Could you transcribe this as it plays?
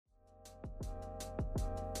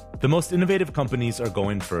The most innovative companies are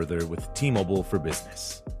going further with T-Mobile for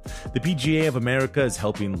Business. The PGA of America is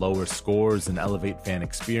helping lower scores and elevate fan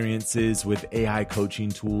experiences with AI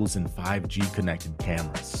coaching tools and 5G connected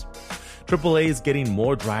cameras. AAA is getting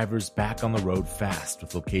more drivers back on the road fast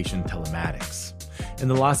with location telematics. And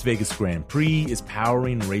the Las Vegas Grand Prix is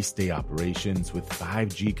powering race day operations with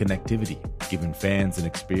 5G connectivity, giving fans an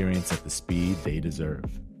experience at the speed they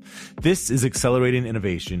deserve. This is accelerating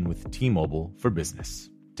innovation with T-Mobile for Business.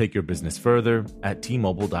 Take your business further at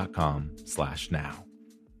T-Mobile.com/now.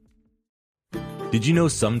 Did you know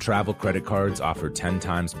some travel credit cards offer 10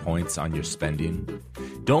 times points on your spending?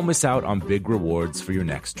 Don't miss out on big rewards for your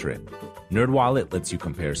next trip. NerdWallet lets you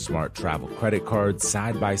compare smart travel credit cards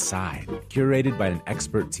side by side, curated by an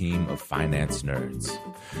expert team of finance nerds.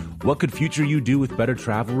 What could future you do with better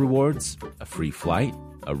travel rewards? A free flight?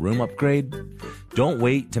 A room upgrade? Don't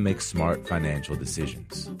wait to make smart financial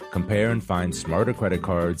decisions. Compare and find smarter credit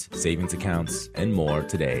cards, savings accounts, and more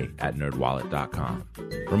today at nerdwallet.com.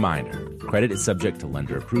 Reminder, credit is subject to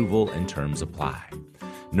lender approval and terms apply.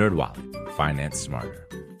 NerdWallet, finance smarter.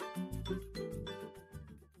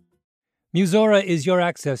 Musora is your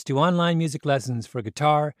access to online music lessons for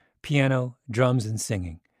guitar, piano, drums, and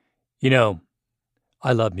singing. You know,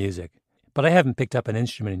 I love music, but I haven't picked up an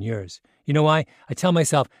instrument in years. You know why? I tell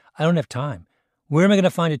myself, I don't have time. Where am I going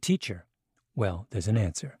to find a teacher? Well, there's an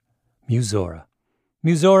answer. Musora.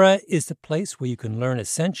 Musora is the place where you can learn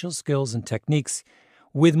essential skills and techniques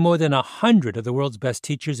with more than 100 of the world's best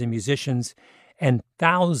teachers and musicians and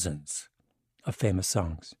thousands of famous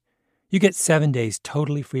songs. You get 7 days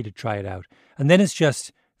totally free to try it out, and then it's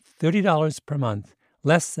just $30 per month,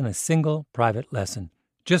 less than a single private lesson.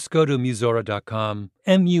 Just go to Musora.com,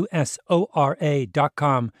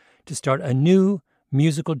 Musora.com, to start a new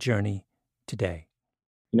musical journey today.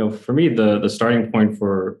 You know, for me, the starting point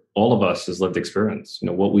for all of us is lived experience. You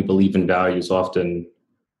know, what we believe and value is often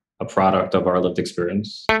a product of our lived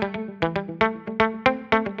experience.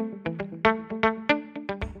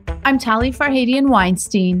 I'm Tali Farhadian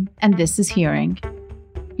Weinstein, and this is Hearing.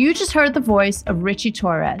 You just heard the voice of Richie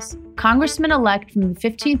Torres, Congressman-elect from the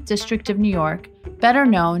 15th District of New York, better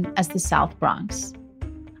known as the South Bronx.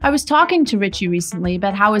 I was talking to Richie recently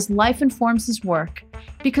about how his life informs his work,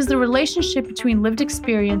 because the relationship between lived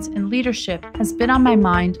experience and leadership has been on my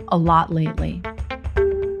mind a lot lately.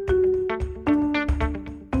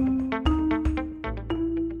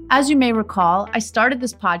 As you may recall, I started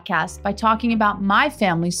this podcast by talking about my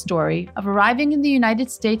family's story of arriving in the United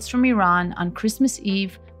States from Iran on Christmas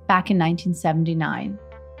Eve back in 1979.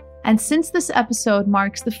 And since this episode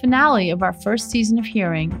marks the finale of our first season of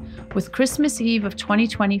Hearing, with Christmas Eve of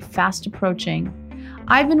 2020 fast approaching,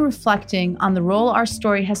 I've been reflecting on the role our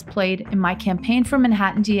story has played in my campaign for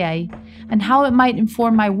Manhattan DA and how it might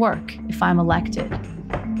inform my work if I'm elected.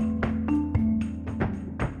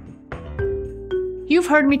 You've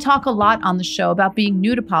heard me talk a lot on the show about being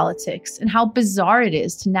new to politics and how bizarre it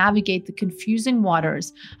is to navigate the confusing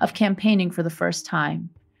waters of campaigning for the first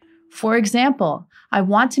time. For example, I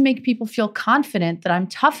want to make people feel confident that I'm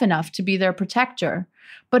tough enough to be their protector,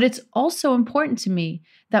 but it's also important to me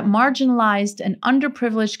that marginalized and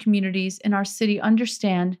underprivileged communities in our city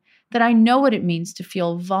understand that I know what it means to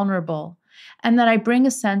feel vulnerable, and that I bring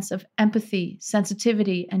a sense of empathy,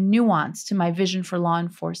 sensitivity, and nuance to my vision for law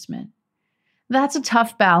enforcement. That's a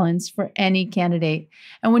tough balance for any candidate,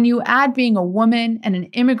 and when you add being a woman and an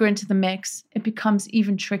immigrant to the mix, it becomes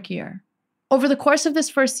even trickier. Over the course of this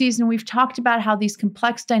first season, we've talked about how these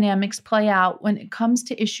complex dynamics play out when it comes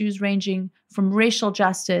to issues ranging from racial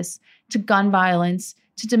justice to gun violence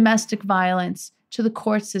to domestic violence to the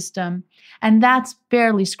court system, and that's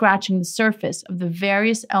barely scratching the surface of the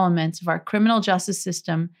various elements of our criminal justice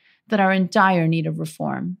system that are in dire need of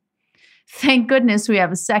reform. Thank goodness we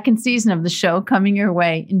have a second season of the show coming your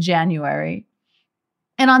way in January.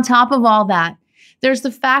 And on top of all that, there's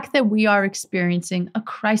the fact that we are experiencing a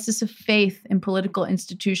crisis of faith in political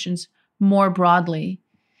institutions more broadly.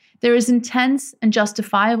 There is intense and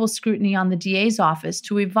justifiable scrutiny on the DA's office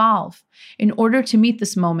to evolve in order to meet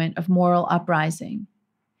this moment of moral uprising.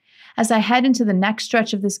 As I head into the next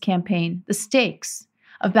stretch of this campaign, the stakes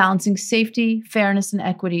of balancing safety, fairness, and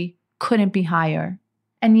equity couldn't be higher.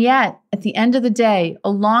 And yet, at the end of the day,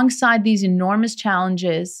 alongside these enormous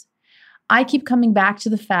challenges, I keep coming back to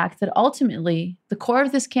the fact that ultimately, the core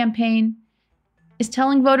of this campaign is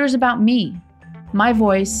telling voters about me, my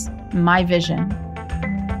voice, my vision.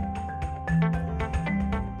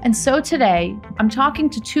 And so today, I'm talking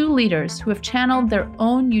to two leaders who have channeled their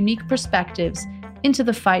own unique perspectives into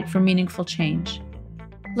the fight for meaningful change.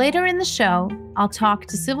 Later in the show, I'll talk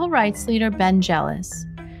to civil rights leader Ben Jealous.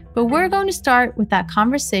 But we're going to start with that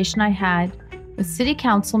conversation I had with City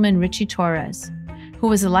Councilman Richie Torres, who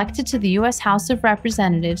was elected to the U.S. House of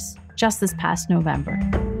Representatives just this past November.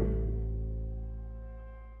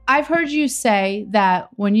 I've heard you say that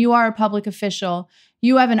when you are a public official,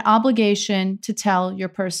 you have an obligation to tell your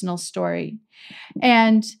personal story.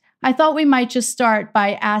 And I thought we might just start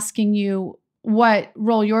by asking you what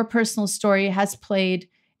role your personal story has played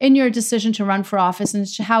in your decision to run for office and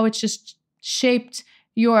how it's just shaped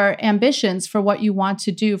your ambitions for what you want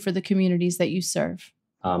to do for the communities that you serve.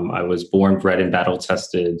 I was born, bred, and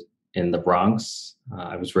battle-tested in the Bronx.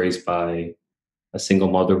 I was raised by a single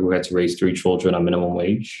mother who had to raise 3 children on minimum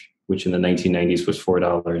wage, which in the 1990s was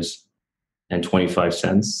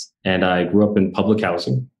 $4.25. And I grew up in public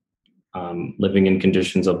housing, living in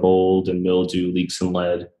conditions of mold and mildew, leaks and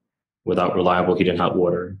lead, without reliable heat and hot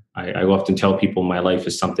water. I often tell people my life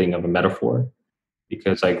is something of a metaphor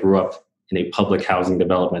because I grew up in a public housing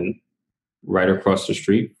development right across the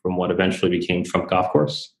street from what eventually became Trump Golf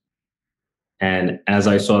Course. And as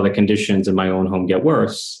I saw the conditions in my own home get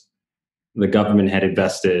worse, the government had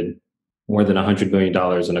invested more than $100 million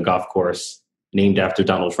in a golf course named after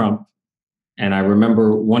Donald Trump. And I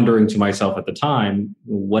remember wondering to myself at the time,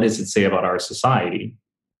 what does it say about our society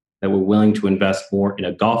that we're willing to invest more in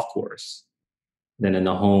a golf course than in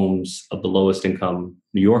the homes of the lowest income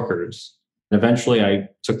New Yorkers? And eventually I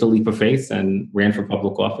took the leap of faith and ran for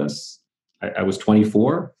public office. I was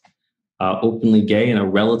 24, openly gay in a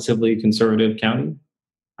relatively conservative county.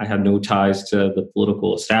 I had no ties to the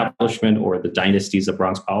political establishment or the dynasties of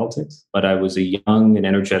Bronx politics, but I was a young and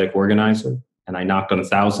energetic organizer, and I knocked on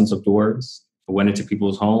thousands of doors. I went into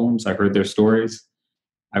people's homes. I heard their stories.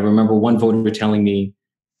 I remember one voter telling me,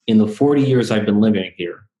 in the 40 years I've been living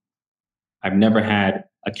here, I've never had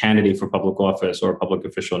a candidate for public office or a public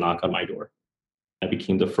official knock on my door. I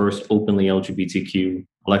became the first openly LGBTQ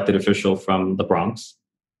elected official from the Bronx.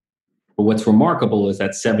 But what's remarkable is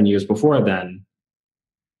that 7 years before then,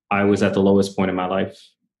 I was at the lowest point in my life.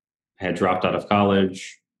 I had dropped out of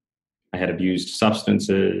college. I had abused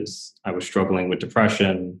substances. I was struggling with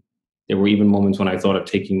depression. There were even moments when I thought of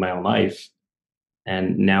taking my own life.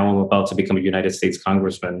 And now I'm about to become a United States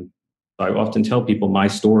congressman. So I often tell people my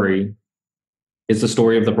story is the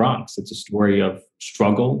story of the Bronx. It's a story of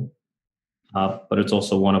struggle, but it's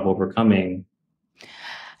also one of overcoming.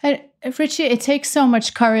 Richie, it takes so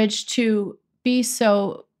much courage to be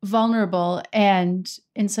so vulnerable and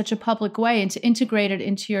in such a public way and to integrate it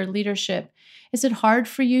into your leadership. Is it hard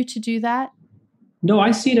for you to do that? No,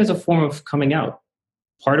 I see it as a form of coming out.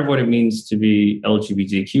 Part of what it means to be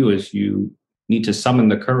LGBTQ is you need to summon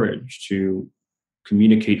the courage to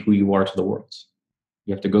communicate who you are to the world.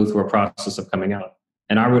 You have to go through a process of coming out.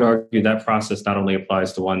 And I would argue that process not only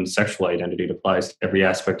applies to one's sexual identity, it applies to every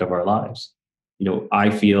aspect of our lives. You know, I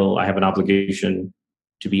feel I have an obligation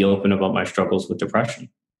to be open about my struggles with depression.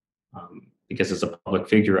 Because as a public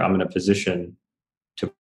figure, I'm in a position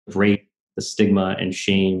to break the stigma and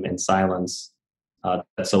shame and silence that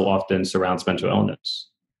so often surrounds mental illness.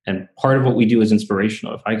 And part of what we do is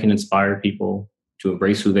inspirational. If I can inspire people to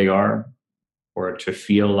embrace who they are or to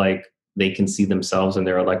feel like they can see themselves in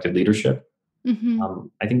their elected leadership,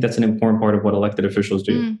 I think that's an important part of what elected officials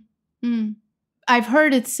do. I've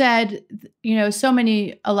heard it said, you know, so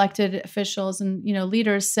many elected officials and, you know,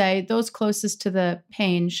 leaders say those closest to the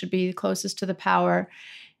pain should be closest to the power.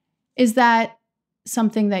 Is that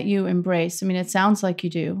something that you embrace? I mean, it sounds like you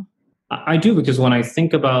do. I do, because when I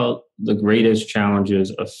think about the greatest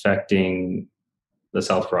challenges affecting the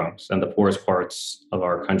South Bronx and the poorest parts of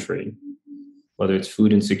our country, whether it's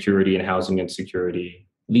food insecurity and housing insecurity,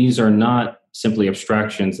 these are not simply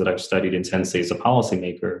abstractions that I've studied intensely as a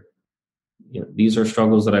policymaker. You know, these are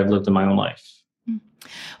struggles that I've lived in my own life.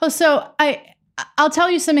 Well, so I'll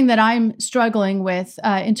tell you something that I'm struggling with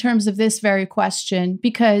in terms of this very question,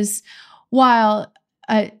 because while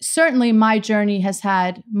certainly my journey has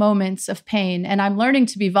had moments of pain, and I'm learning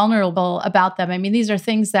to be vulnerable about them. I mean, these are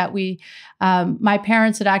things that my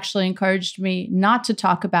parents had actually encouraged me not to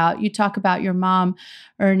talk about. You talk about your mom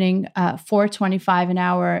earning $4.25 an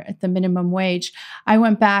hour at the minimum wage. I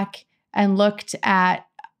went back and looked at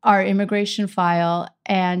our immigration file,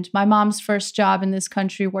 and my mom's first job in this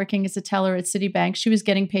country, working as a teller at Citibank, she was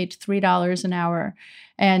getting paid $3 an hour,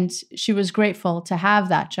 and she was grateful to have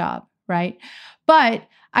that job, right? But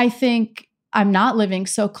I think I'm not living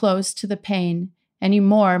so close to the pain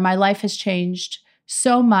anymore. My life has changed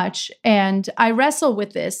so much, and I wrestle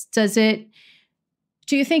with this. Do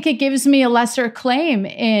you think it gives me a lesser claim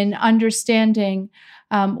in understanding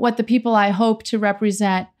what the people I hope to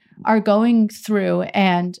represent are going through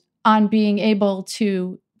and on being able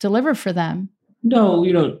to deliver for them? No,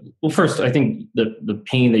 well, first, I think the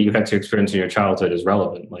pain that you had to experience in your childhood is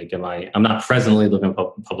relevant. Like, I'm not presently living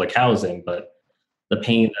in public housing, but the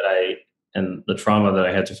pain and the trauma that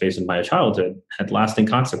I had to face in my childhood had lasting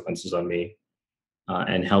consequences on me,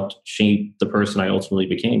 and helped shape the person I ultimately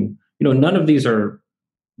became. None of these are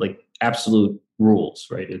like absolute rules,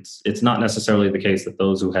 right? It's not necessarily the case that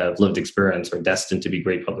those who have lived experience are destined to be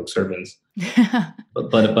great public servants.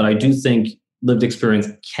 but I do think lived experience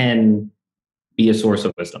can be a source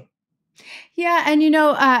of wisdom. Yeah, and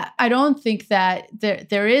I don't think that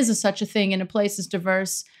there is such a thing in a place as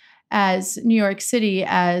diverse as New York City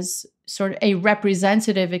as sort of a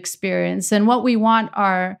representative experience. And what we want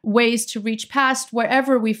are ways to reach past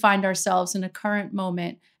wherever we find ourselves in a current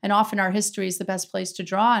moment. And often our history is the best place to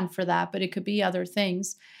draw on for that, but it could be other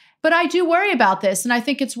things. But I do worry about this, and I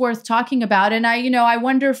think it's worth talking about. And I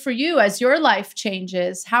wonder for you, as your life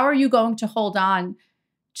changes, how are you going to hold on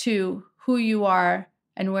to who you are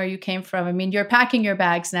and where you came from? I mean, you're packing your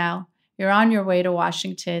bags now. You're on your way to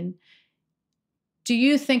Washington. Do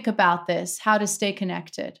you think about this, how to stay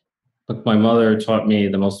connected? Look, my mother taught me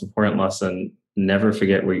the most important lesson: never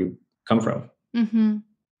forget where you come from. Mm-hmm.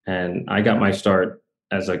 And I got my start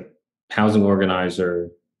as a housing organizer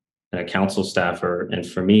and a council staffer. And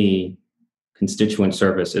for me, constituent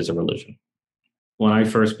service is a religion. When I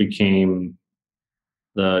first became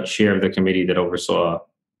the chair of the committee that oversaw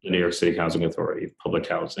the New York City Housing Authority of Public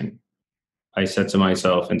Housing, I said to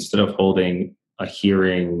myself, instead of holding a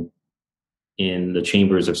hearing in the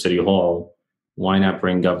chambers of City Hall, why not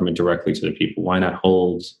bring government directly to the people? Why not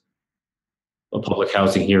hold a public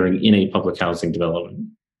housing hearing in a public housing development?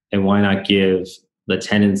 And why not give the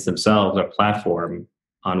tenants themselves a platform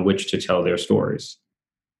on which to tell their stories?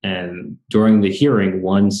 And during the hearing,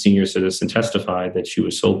 one senior citizen testified that she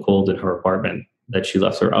was so cold in her apartment that she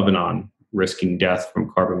left her oven on, risking death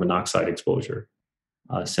from carbon monoxide exposure,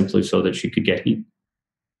 simply so that she could get heat.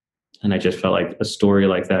 And I just felt like a story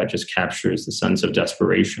like that just captures the sense of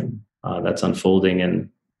desperation that's unfolding in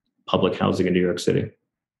public housing in New York City.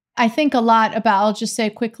 I think a lot about, I'll just say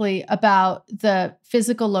quickly, about the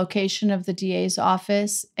physical location of the DA's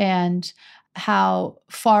office and how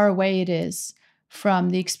far away it is from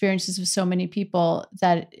the experiences of so many people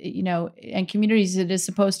that, and communities it is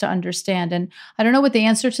supposed to understand. And I don't know what the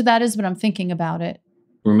answer to that is, but I'm thinking about it.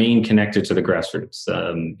 Remain connected to the grassroots,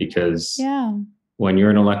 because when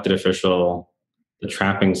you're an elected official, the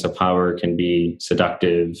trappings of power can be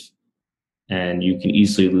seductive and you can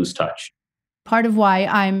easily lose touch. Part of why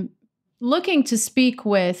I'm looking to speak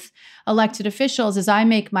with elected officials as I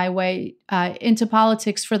make my way into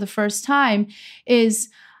politics for the first time is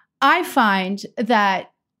I find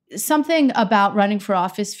that something about running for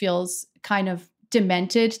office feels kind of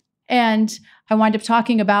demented. And I wind up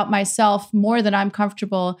talking about myself more than I'm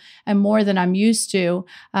comfortable and more than I'm used to,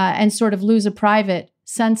 and sort of lose a private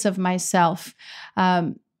sense of myself.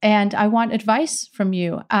 And I want advice from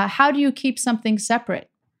you. How do you keep something separate?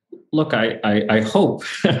 Look, I hope,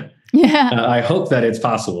 I hope that it's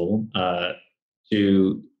possible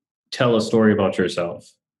to tell a story about yourself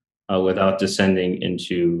without descending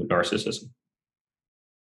into narcissism.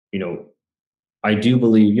 I do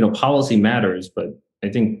believe, policy matters, but I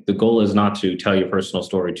think the goal is not to tell your personal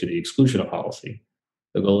story to the exclusion of policy.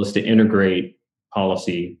 The goal is to integrate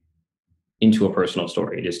policy into a personal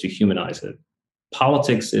story. It is to humanize it.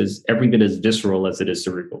 Politics is every bit as visceral as it is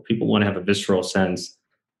cerebral. People want to have a visceral sense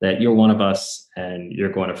that you're one of us and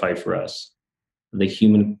you're going to fight for us. The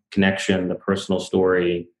human connection, the personal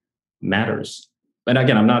story matters. And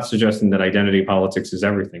again, I'm not suggesting that identity politics is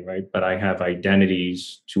everything, right? But I have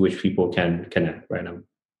identities to which people can connect, right? I'm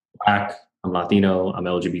Black, I'm Latino, I'm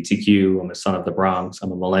LGBTQ, I'm a son of the Bronx,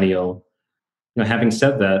 I'm a millennial. Having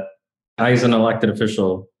said that, I as an elected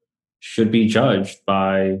official should be judged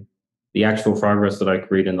by the actual progress that I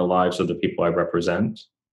create in the lives of the people I represent.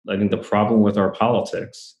 I think the problem with our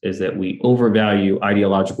politics is that we overvalue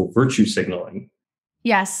ideological virtue signaling.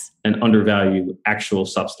 Yes. And undervalue actual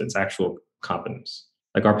substance, actual competence.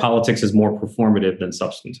 Like our politics is more performative than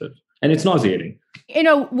substantive. And it's nauseating.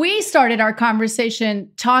 We started our conversation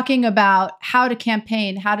talking about how to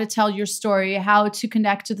campaign, how to tell your story, how to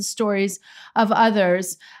connect to the stories of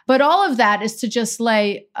others. But all of that is to just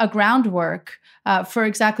lay a groundwork for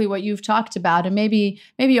exactly what you've talked about. And maybe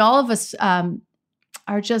all of us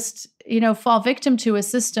are just, fall victim to a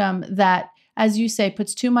system that, as you say,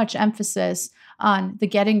 puts too much emphasis on the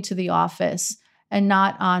getting to the office and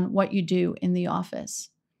not on what you do in the office.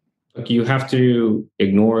 Look, you have to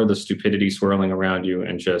ignore the stupidity swirling around you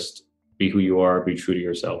and just be who you are, be true to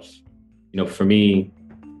yourself. For me,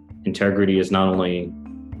 integrity is not only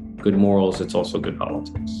good morals, it's also good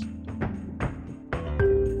politics.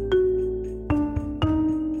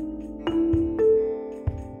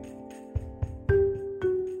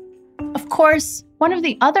 course, one of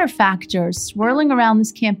the other factors swirling around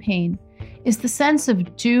this campaign is the sense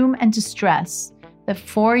of doom and distress that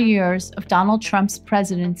 4 years of Donald Trump's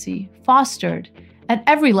presidency fostered at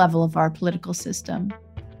every level of our political system.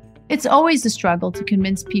 It's always a struggle to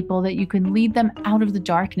convince people that you can lead them out of the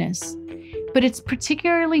darkness, but it's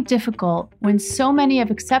particularly difficult when so many have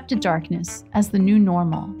accepted darkness as the new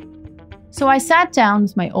normal. So I sat down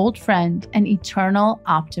with my old friend and eternal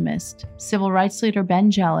optimist, civil rights leader Ben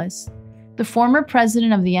Jealous, the former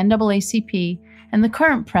president of the NAACP and the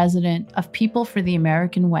current president of People for the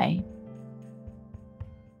American Way.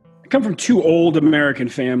 I come from two old American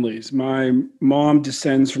families. My mom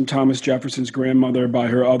descends from Thomas Jefferson's grandmother by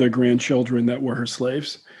her other grandchildren that were her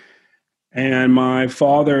slaves. And my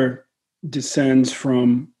father descends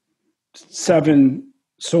from 7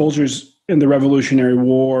 soldiers in the Revolutionary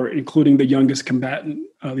War, including the youngest combatant,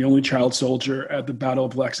 the only child soldier at the Battle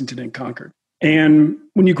of Lexington and Concord. And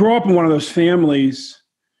when you grow up in one of those families,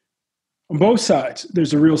 on both sides,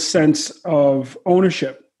 there's a real sense of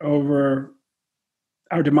ownership over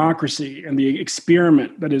our democracy and the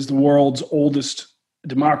experiment that is the world's oldest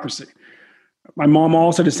democracy. My mom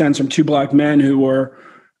also descends from 2 Black men who were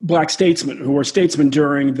Black statesmen, who were statesmen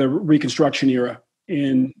during the Reconstruction era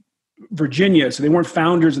in Virginia. So they weren't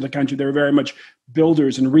founders of the country. They were very much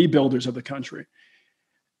builders and rebuilders of the country.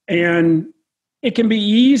 And it can be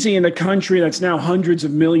easy in a country that's now hundreds of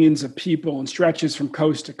millions of people and stretches from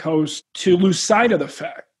coast to coast to lose sight of the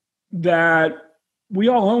fact that we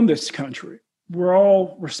all own this country. We're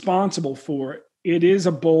all responsible for it. It is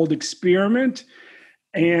a bold experiment,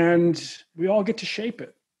 and we all get to shape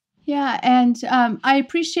it. Yeah, and I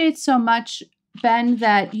appreciate so much, Ben,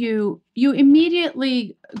 that you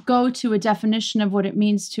immediately go to a definition of what it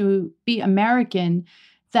means to be American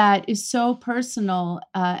that is so personal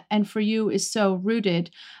and for you is so rooted.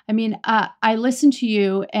 I mean, I listen to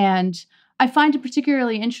you and I find it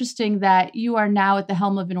particularly interesting that you are now at the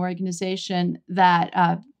helm of an organization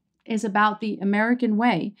that is about the American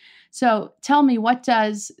way. So tell me, what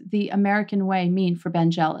does the American way mean for Ben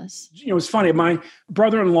Jealous? You know, it's funny. My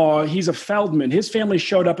brother-in-law, he's a Feldman. His family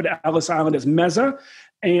showed up at Ellis Island as Meza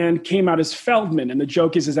and came out as Feldman. And the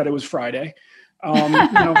joke is that it was Friday.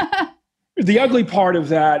 The ugly part of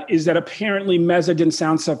that is that apparently Meza didn't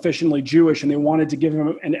sound sufficiently Jewish and they wanted to give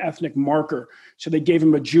him an ethnic marker. So they gave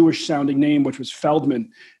him a Jewish sounding name, which was Feldman.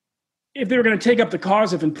 If they were going to take up the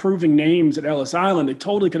cause of improving names at Ellis Island, they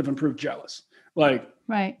totally could have improved Jealous. Like,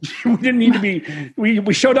 right. We didn't need to be,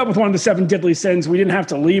 we showed up with one of the 7 deadly sins. We didn't have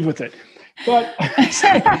to leave with it. But I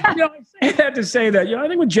say that to say that, I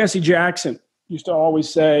think what Jesse Jackson used to always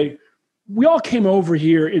say, we all came over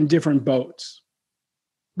here in different boats,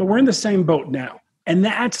 but we're in the same boat now. And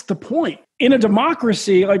that's the point. In a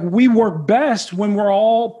democracy, like, we work best when we're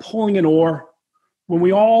all pulling an oar, when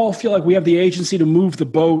we all feel like we have the agency to move the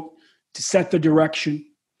boat, to set the direction.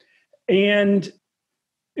 And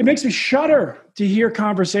it makes me shudder to hear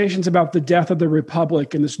conversations about the death of the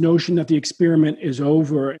republic and this notion that the experiment is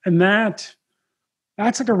over. And that's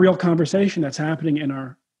like a real conversation that's happening in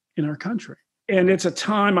our country. And it's a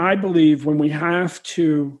time, I believe, when we have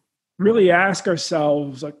to really ask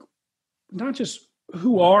ourselves, like, not just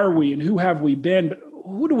who are we and who have we been, but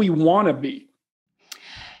who do we want to be?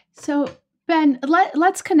 So, Ben,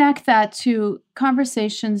 let's connect that to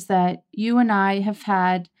conversations that you and I have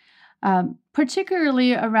had,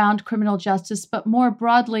 particularly around criminal justice, but more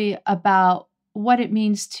broadly about what it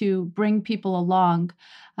means to bring people along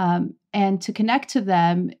and to connect to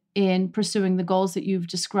them in pursuing the goals that you've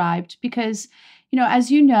described. Because,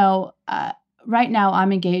 as you know, right now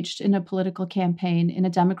I'm engaged in a political campaign in a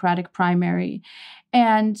Democratic primary.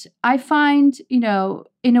 And I find, in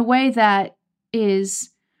a way that is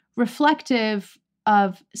reflective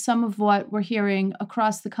of some of what we're hearing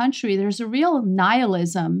across the country, there's a real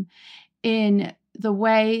nihilism in the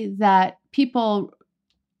way that people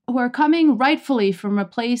who are coming rightfully from a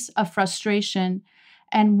place of frustration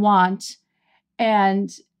and want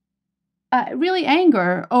and really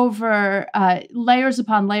anger over layers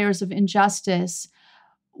upon layers of injustice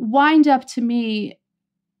wind up, to me,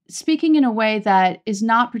 speaking in a way that is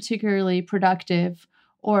not particularly productive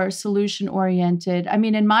or solution-oriented. I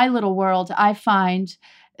mean, in my little world, I find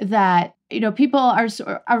that, people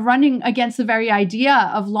are running against the very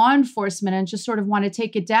idea of law enforcement and just sort of want to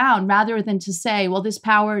take it down rather than to say, well, this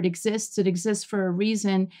power, it exists for a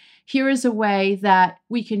reason. Here is a way that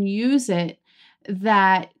we can use it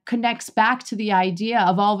that connects back to the idea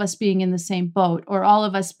of all of us being in the same boat, or all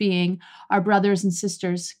of us being our brothers and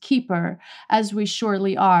sisters' keeper, as we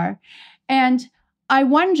surely are. And I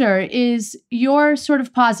wonder, is your sort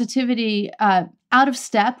of positivity out of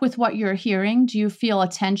step with what you're hearing? Do you feel a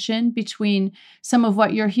tension between some of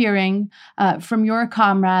what you're hearing from your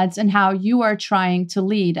comrades and how you are trying to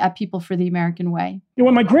lead at People for the American Way?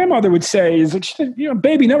 What my grandmother would say is,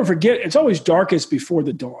 baby, never forget, it's always darkest before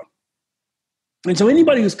the dawn. And so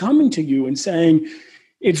anybody who's coming to you and saying,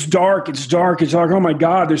 it's dark, oh my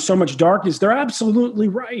God, there's so much darkness, they're absolutely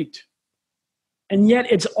right. And yet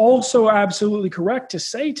it's also absolutely correct to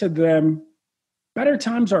say to them, better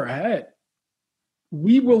times are ahead.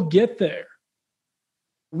 We will get there.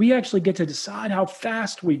 We actually get to decide how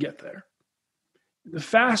fast we get there. The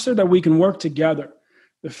faster that we can work together,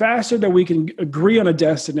 the faster that we can agree on a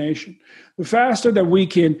destination, the faster that we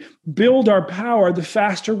can build our power, the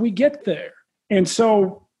faster we get there. And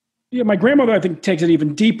so, my grandmother, I think, takes it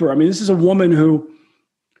even deeper. I mean, this is a woman who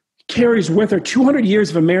carries with her 200 years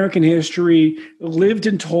of American history, lived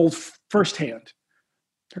and told firsthand.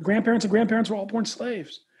 Her grandparents and grandparents were all born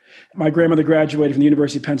slaves. My grandmother graduated from the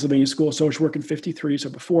University of Pennsylvania School of Social Work in 1953, so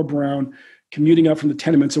before Brown, commuting up from the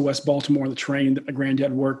tenements of West Baltimore on the train that my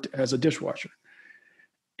granddad worked as a dishwasher.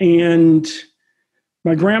 And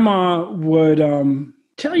my grandma would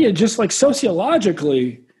tell you, just like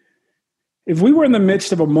sociologically, if we were in the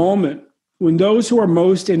midst of a moment when those who are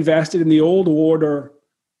most invested in the old order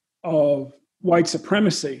of white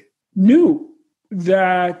supremacy knew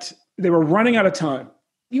that they were running out of time,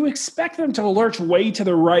 you expect them to lurch way to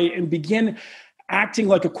the right and begin acting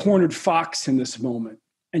like a cornered fox in this moment.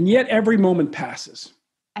 And yet every moment passes.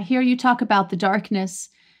 I hear you talk about the darkness,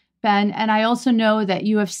 Ben, and I also know that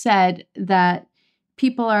you have said that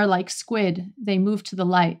people are like squid. They move to the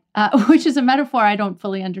light, which is a metaphor I don't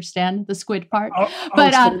fully understand, the squid part.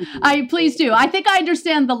 But I please do. I think I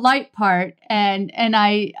understand the light part, and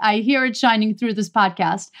I hear it shining through this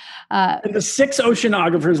podcast. And the 6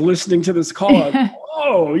 oceanographers listening to this call,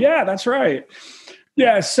 oh, yeah, that's right.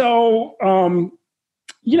 Yeah, so, I'm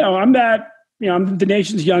the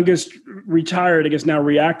nation's youngest retired, I guess now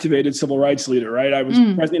reactivated civil rights leader, right? I was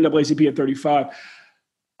president of NAACP at 35.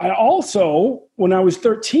 I also, when I was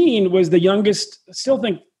 13, was the youngest, still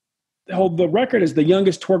think, hold the record as the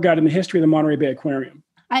youngest tour guide in the history of the Monterey Bay Aquarium.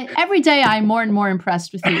 Every day I'm more and more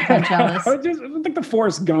impressed with you, Vangelis. I think the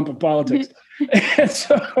Forrest Gump of politics. And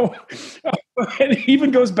so it even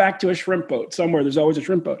goes back to a shrimp boat. Somewhere there's always a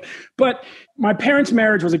shrimp boat. But my parents'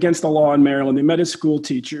 marriage was against the law in Maryland. They met as school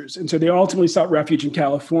teachers. And so they ultimately sought refuge in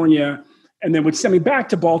California and then would send me back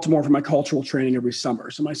to Baltimore for my cultural training every summer.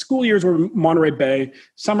 So my school years were in Monterey Bay.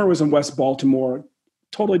 Summer was in West Baltimore,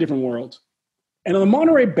 totally different worlds. And on the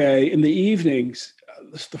Monterey Bay in the evenings,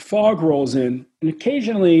 the fog rolls in, and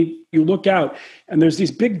occasionally you look out and there's these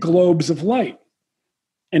big globes of light.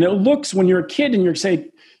 And it looks, when you're a kid and you're, say,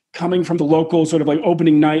 coming from the local sort of like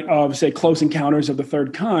opening night of, say, Close Encounters of the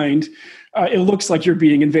Third Kind, it looks like you're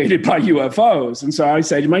being invaded by UFOs. And so I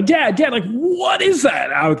say to my dad, like, what is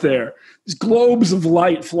that out there? These globes of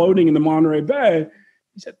light floating in the Monterey Bay.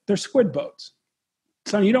 He said, they're squid boats.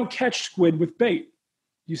 Son, you don't catch squid with bait.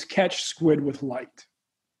 You catch squid with light.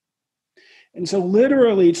 And so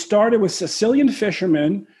literally it started with Sicilian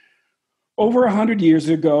fishermen over 100 years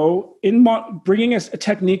ago bringing us a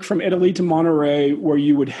technique from Italy to Monterey where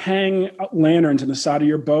you would hang lanterns on the side of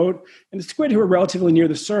your boat, and the squid who were relatively near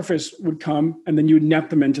the surface would come, and then you would net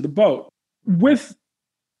them into the boat. With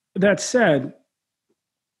that said,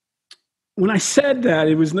 when I said that,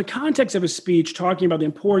 it was in the context of a speech talking about the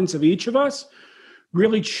importance of each of us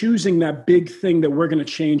really choosing that big thing that we're going to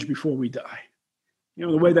change before we die.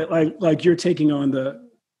 The way that like you're taking on the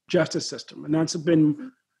justice system. And that's been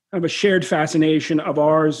kind of a shared fascination of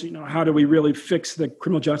ours. How do we really fix the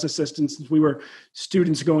criminal justice system since we were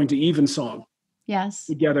students going to Evensong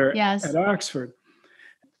together at Oxford.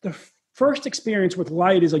 The first experience with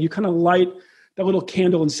light is like you kind of light that little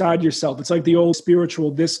candle inside yourself. It's like the old spiritual,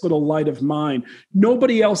 this little light of mine.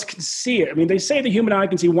 Nobody else can see it. I mean, they say the human eye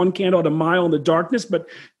can see one candle at a mile in the darkness, but,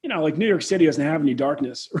 like New York City doesn't have any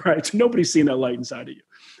darkness, right? So nobody's seeing that light inside of you.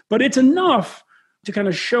 But it's enough to kind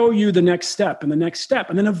of show you the next step and the next step.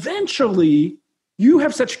 And then eventually you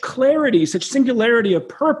have such clarity, such singularity of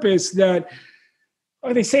purpose that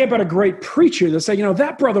they say about a great preacher, they'll say,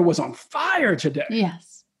 that brother was on fire today.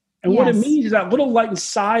 Yes. And what it means is that little light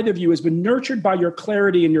inside of you has been nurtured by your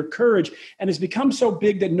clarity and your courage and has become so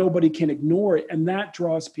big that nobody can ignore it. And that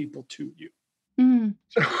draws people to you. Mm.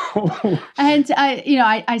 And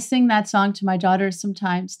I sing that song to my daughters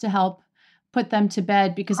sometimes to help put them to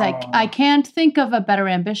bed because I can't think of a better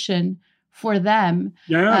ambition for them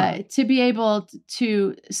to be able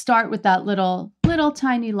to start with that little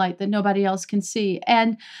tiny light that nobody else can see.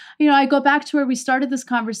 And, I go back to where we started this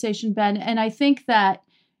conversation, Ben, and I think that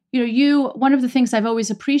One of the things I've always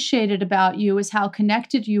appreciated about you is how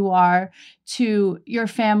connected you are to your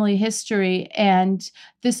family history and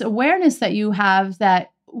this awareness that you have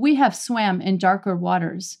that we have swam in darker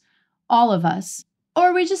waters, all of us.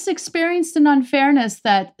 Or we just experienced an unfairness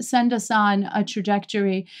that sent us on a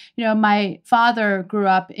trajectory. My father grew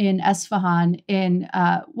up in Esfahan, in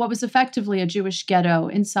what was effectively a Jewish ghetto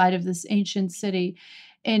inside of this ancient city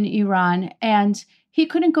in Iran. And he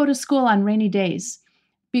couldn't go to school on rainy days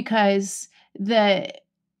because the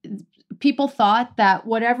people thought that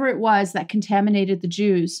whatever it was that contaminated the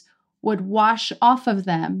Jews would wash off of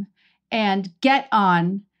them and get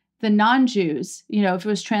on the non-Jews, if it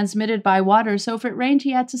was transmitted by water. So if it rained,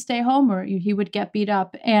 he had to stay home or he would get beat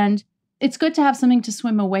up. And it's good to have something to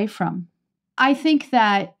swim away from. I think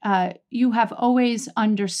that you have always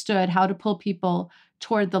understood how to pull people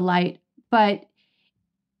toward the light. But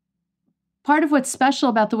part of what's special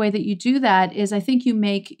about the way that you do that is I think you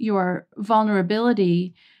make your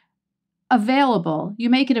vulnerability available.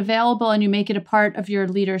 You make it available and you make it a part of your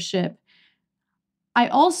leadership. I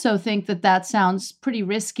also think that sounds pretty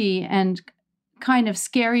risky and kind of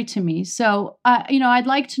scary to me. So, I'd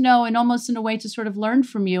like to know, and almost in a way to sort of learn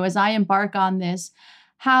from you as I embark on this,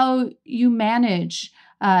 how you manage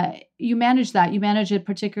that. You manage it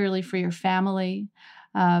particularly for your family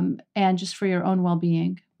and just for your own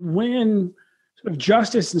well-being. When sort of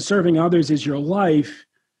justice and serving others is your life,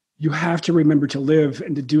 you have to remember to live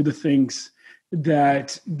and to do the things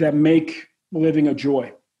that make living a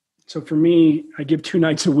joy. So for me, I give 2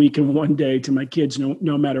 nights a week and 1 day to my kids,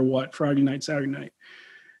 no matter what, Friday night, Saturday night,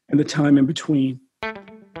 and the time in between.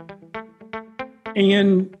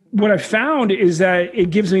 And what I found is that it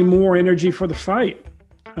gives me more energy for the fight,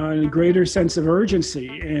 a greater sense of urgency,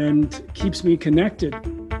 and keeps me connected.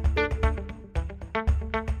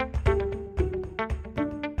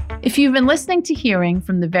 If you've been listening to Hearing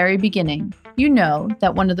from the very beginning, you know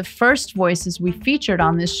that one of the first voices we featured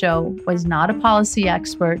on this show was not a policy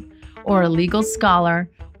expert or a legal scholar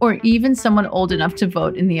or even someone old enough to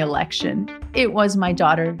vote in the election. It was my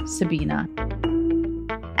daughter, Sabina.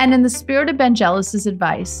 And in the spirit of Benjelis'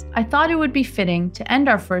 advice, I thought it would be fitting to end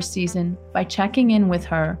our first season by checking in with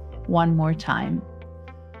her one more time.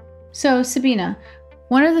 So, Sabina,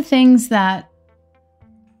 one of the things that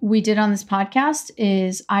we did on this podcast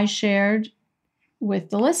is I shared with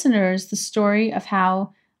the listeners the story of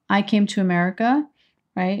how I came to America,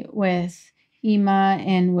 right, with Ima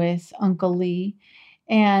and with Uncle Lee.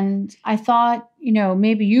 And I thought,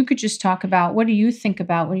 maybe you could just talk about what do you think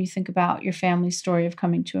about your family's story of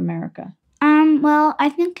coming to America? Well, I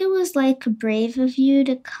think it was brave of you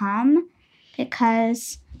to come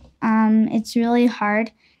because it's really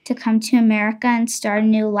hard to come to America and start a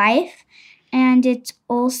new life. And it's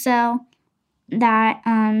also that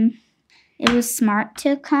it was smart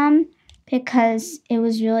to come because it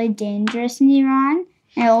was really dangerous in Iran.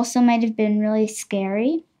 It also might have been really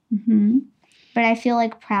scary. Mm-hmm. But I feel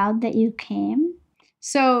proud that you came.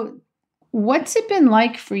 So what's it been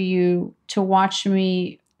like for you to watch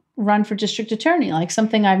me run for district attorney,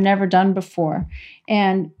 something I've never done before?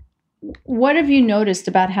 And what have you noticed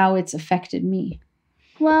about how it's affected me?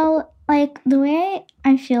 Well, the way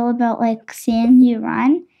I feel about seeing you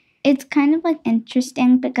run, it's kind of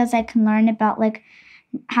interesting because I can learn about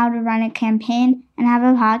how to run a campaign and have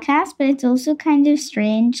a podcast, but it's also kind of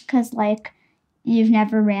strange because you've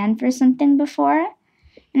never ran for something before.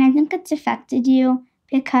 And I think it's affected you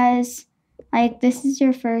because this is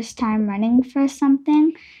your first time running for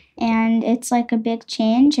something and it's a big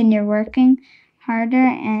change and you're working harder,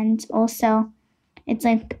 and also it's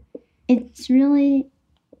it's really,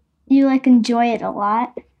 you enjoy it a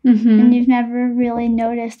lot. Mm-hmm. And you've never really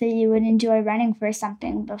noticed that you would enjoy running for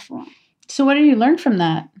something before. So what did you learn from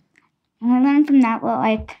that? I learned from that,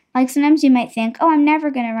 well, sometimes you might think, oh, I'm never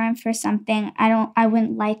going to run for something. I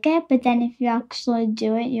wouldn't like it. But then if you actually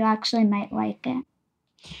do it, you actually might like it.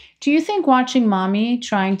 Do you think watching mommy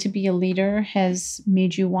trying to be a leader has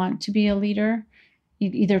made you want to be a leader?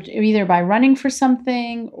 Either by running for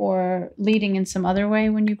something or leading in some other way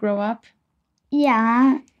when you grow up?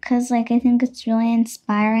 Yeah, because I think it's really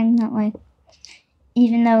inspiring that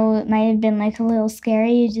even though it might have been a little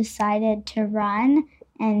scary, you decided to run,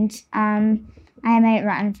 and I might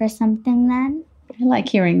run for something then. I like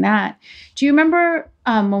hearing that. Do you remember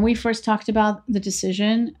when we first talked about the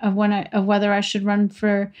decision of whether I should run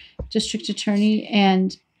for district attorney,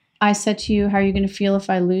 and I said to you, how are you going to feel if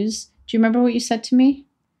I lose? Do you remember what you said to me?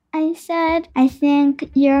 I said, I think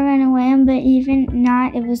you're going to win, but even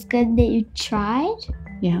not, it was good that you tried.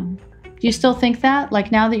 Yeah. Do you still think that?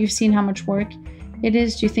 Now that you've seen how much work it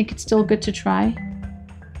is, do you think it's still good to try?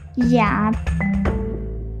 Yeah.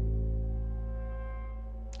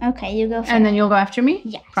 Okay, you go first. And then you'll go after me?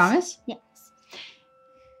 Yes. Promise? Yes.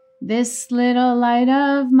 This little light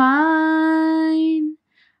of mine,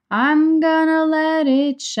 I'm gonna let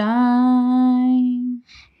it shine.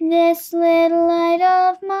 This little light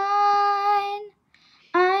of mine,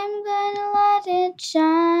 I'm gonna let it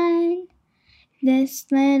shine. This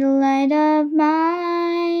little light of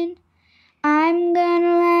mine, I'm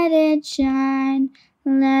gonna let it shine.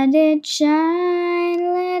 Let it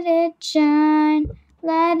shine, let it shine,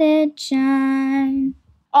 let it shine.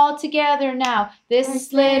 All together now.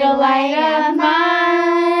 This little light of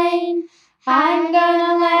mine, I'm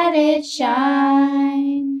gonna let it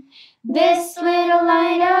shine. This little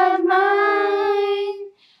light of mine,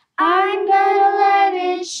 I'm gonna let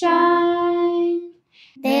it shine.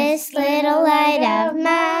 This little light of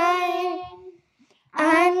mine,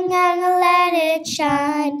 I'm gonna let it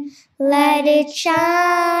shine. Let it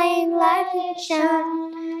shine, let it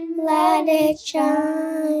shine, let it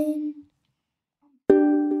shine.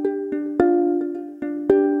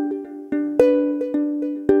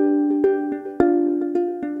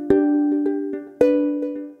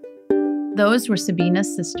 Those were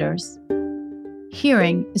Sabina's sisters.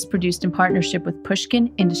 Hearing is produced in partnership with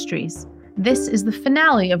Pushkin Industries. This is the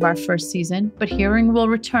finale of our first season, but Hearing will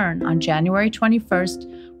return on January 21st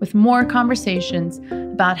with more conversations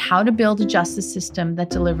about how to build a justice system that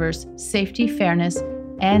delivers safety, fairness,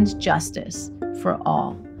 and justice for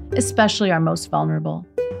all, especially our most vulnerable.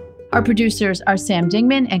 Our producers are Sam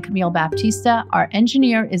Dingman and Camille Baptista. Our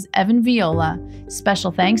engineer is Evan Viola.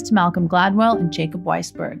 Special thanks to Malcolm Gladwell and Jacob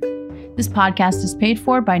Weisberg. This podcast is paid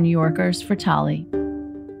for by New Yorkers for Tali.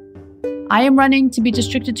 I am running to be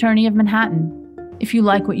District Attorney of Manhattan. If you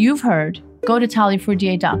like what you've heard, go to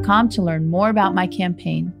taliforda.com to learn more about my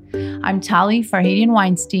campaign. I'm Tali Farhadian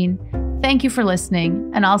Weinstein. Thank you for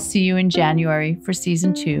listening, and I'll see you in January for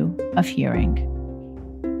Season 2 of Hearing.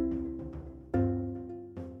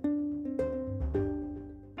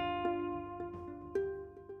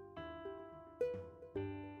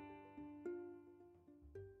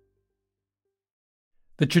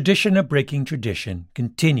 The tradition of breaking tradition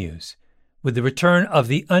continues with the return of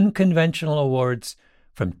the Unconventional Awards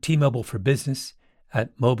from T-Mobile for Business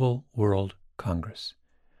at Mobile World Congress.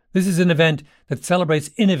 This is an event that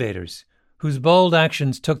celebrates innovators whose bold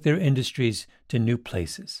actions took their industries to new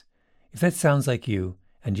places. If that sounds like you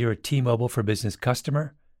and you're a T-Mobile for Business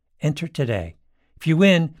customer, enter today. If you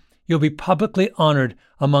win, you'll be publicly honored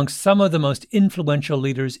amongst some of the most influential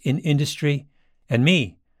leaders in industry, and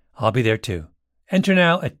me, I'll be there too. Enter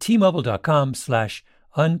now at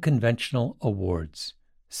tmobile.com/unconventional awards.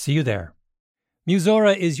 See you there.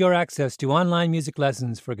 Musora is your access to online music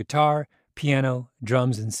lessons for guitar, piano,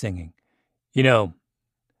 drums, and singing. You know,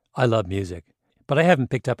 I love music, but I haven't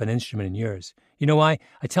picked up an instrument in years. You know why?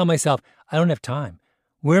 I tell myself, I don't have time.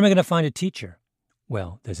 Where am I going to find a teacher?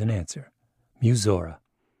 Well, there's an answer. Musora.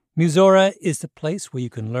 Musora is the place where you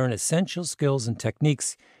can learn essential skills and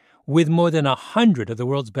techniques with more than 100 of the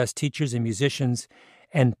world's best teachers and musicians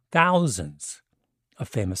and thousands of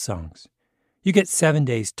famous songs. You get 7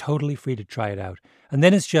 days totally free to try it out, and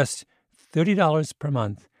then it's just $30 per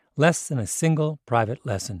month, less than a single private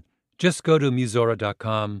lesson. Just go to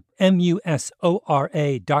Musora.com, Musora.com,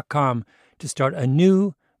 to start a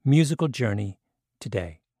new musical journey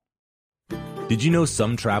today. Did you know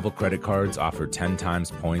some travel credit cards offer 10 times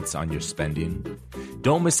points on your spending?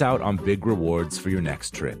 Don't miss out on big rewards for your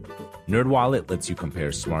next trip. NerdWallet lets you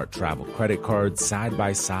compare smart travel credit cards side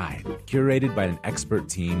by side, curated by an expert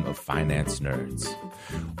team of finance nerds.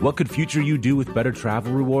 What could future you do with better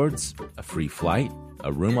travel rewards? A free flight?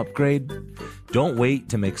 A room upgrade? Don't wait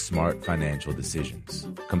to make smart financial decisions.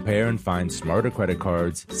 Compare and find smarter credit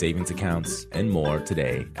cards, savings accounts, and more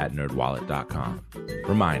today at NerdWallet.com.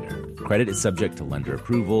 Reminder, credit is subject to lender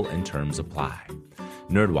approval and terms apply.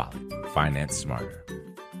 NerdWallet, finance smarter.